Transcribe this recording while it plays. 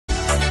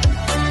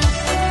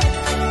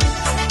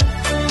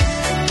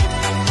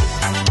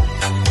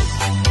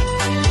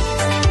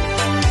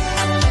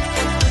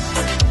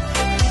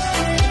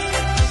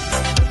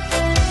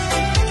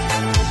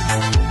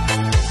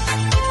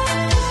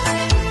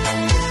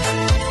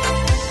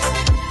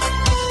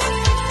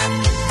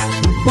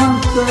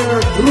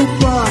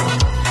группа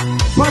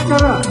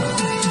Baccara.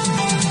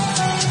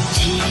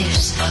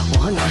 Tears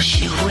won't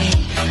wash away.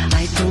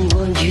 I don't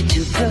want you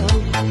to go.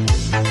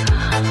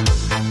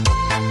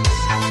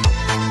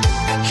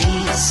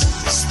 Please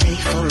stay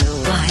for a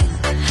while.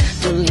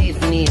 Don't leave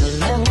me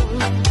alone.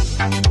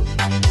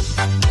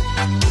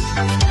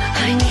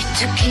 I need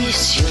to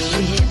kiss your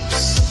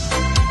lips.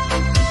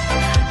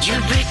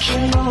 You're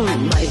breaking all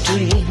my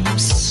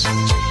dreams.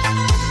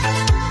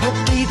 Oh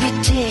baby,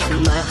 take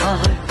my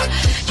heart.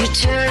 You're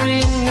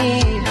tearing me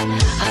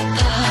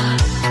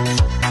apart.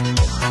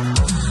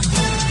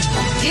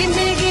 Give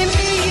me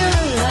your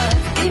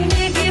life.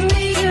 Give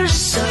me your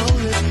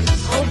soul.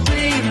 Oh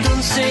babe,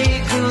 don't say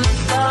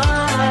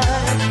goodbye.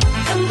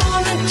 Come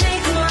on and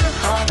take my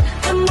heart.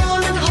 Come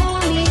on and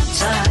hold me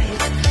tight.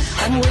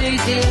 I'm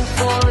waiting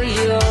for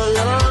your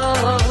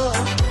love.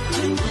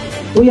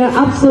 We are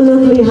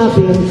absolutely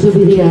happy to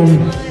be here.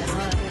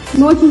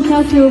 Мы очень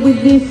счастливы быть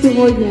здесь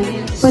сегодня.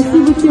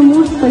 Спасибо,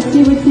 Тимур,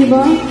 спасибо,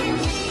 Тиба.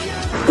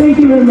 Thank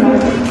you very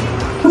much.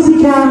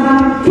 Música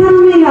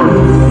Camila.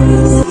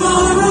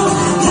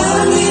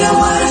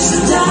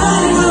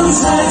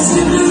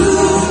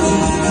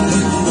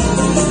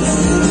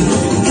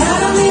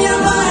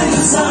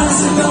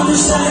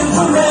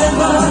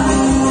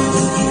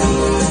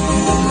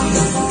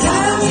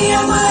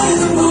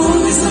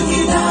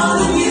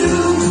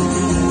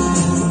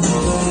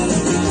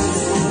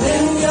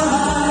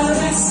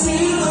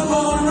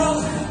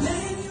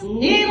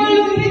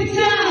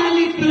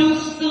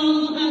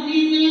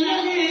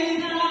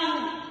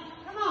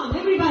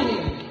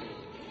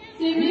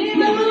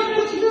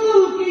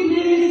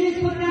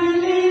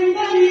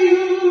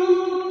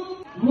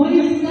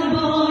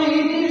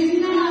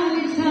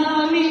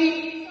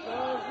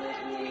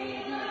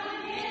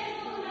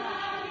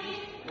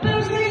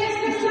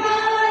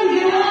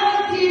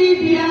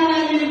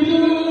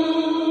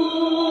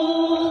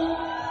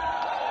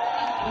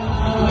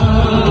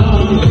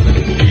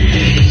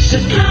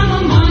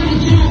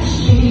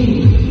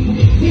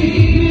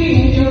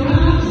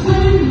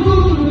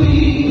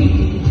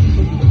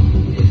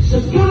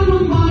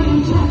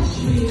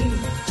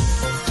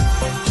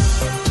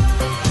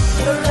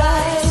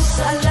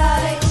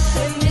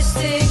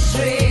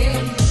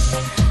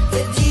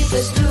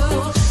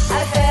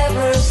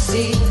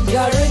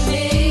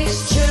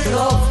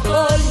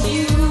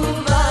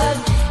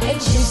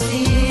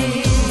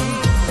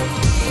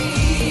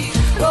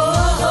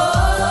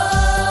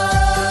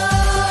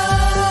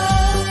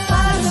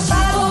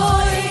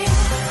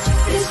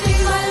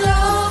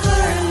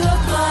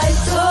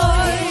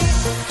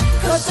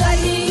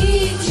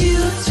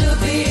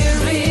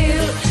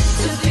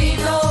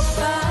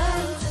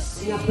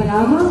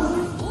 Направо,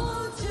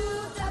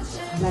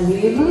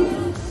 налево,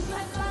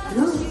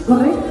 ну,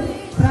 correct?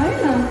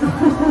 Правильно?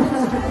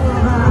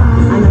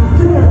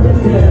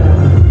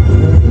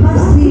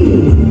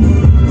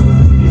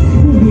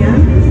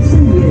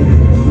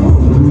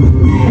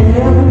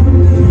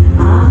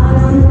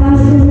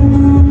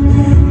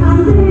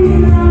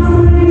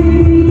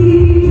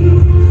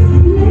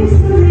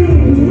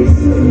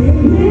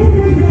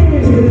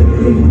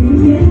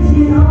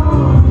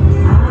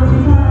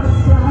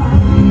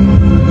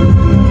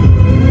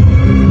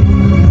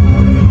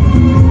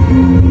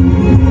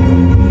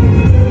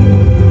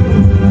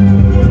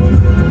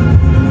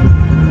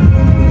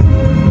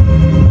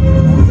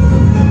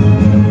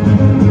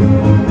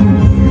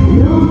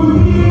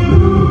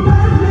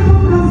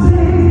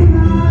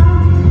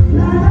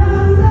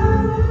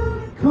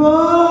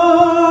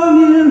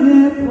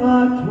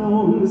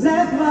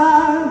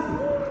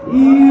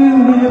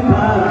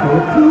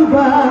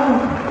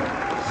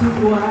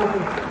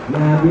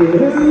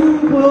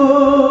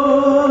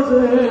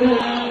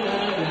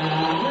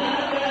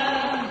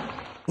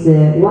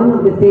 One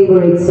of the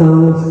favorite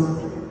songs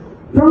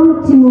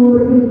from Timur.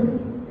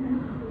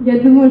 Я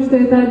думаю, что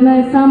это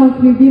одна из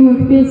самых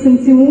любимых песен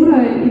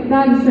Тимура и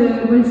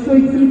также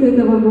большой хит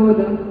этого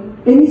года.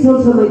 And it's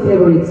also my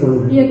favorite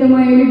song. И это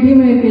моя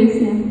любимая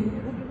песня.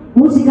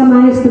 Música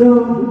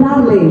maestro,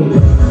 Darling.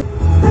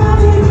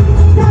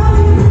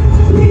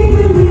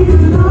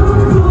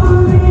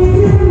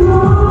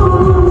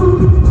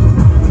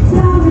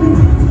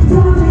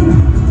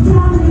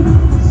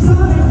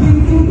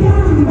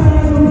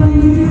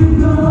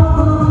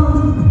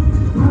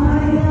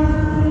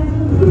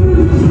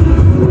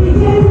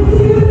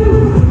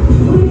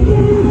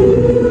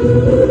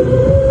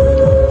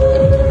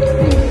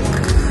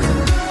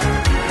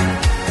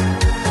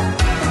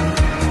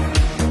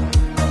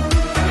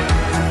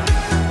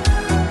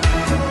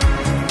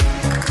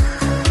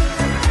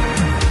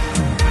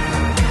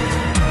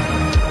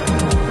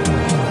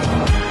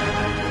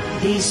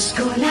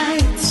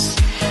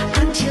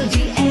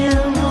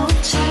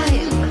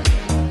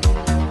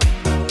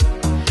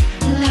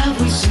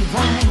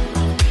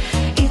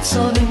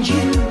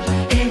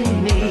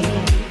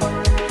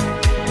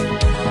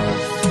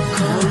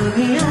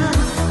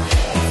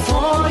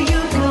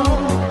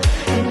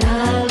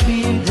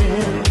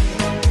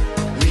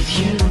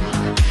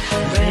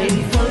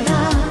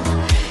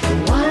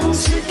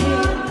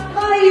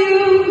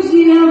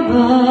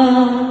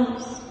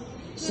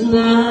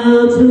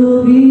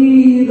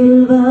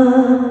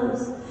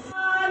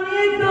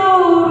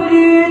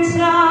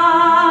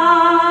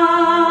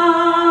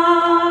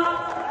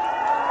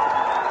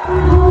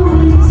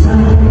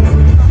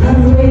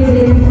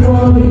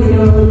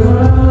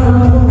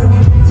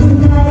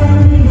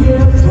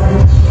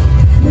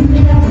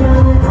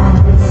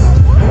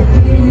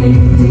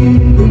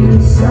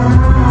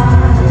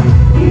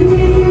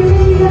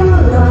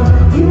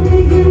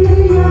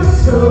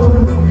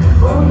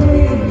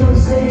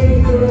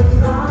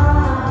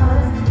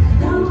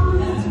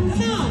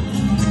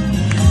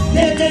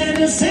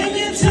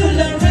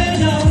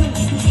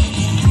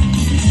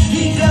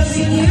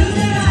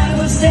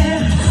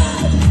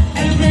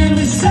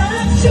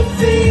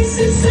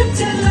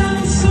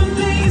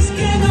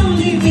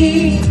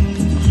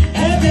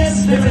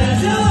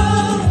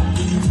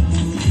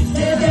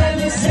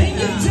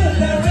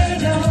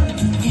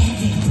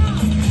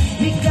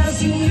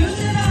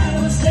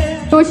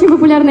 Очень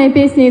популярная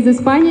песня из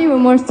Испании, вы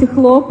можете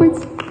хлопать.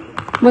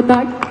 Вот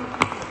так.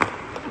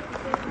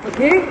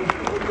 Okay?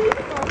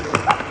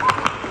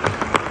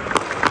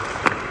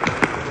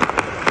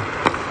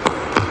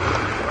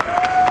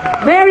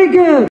 Very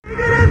good.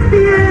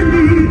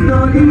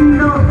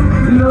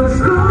 Los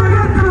corazones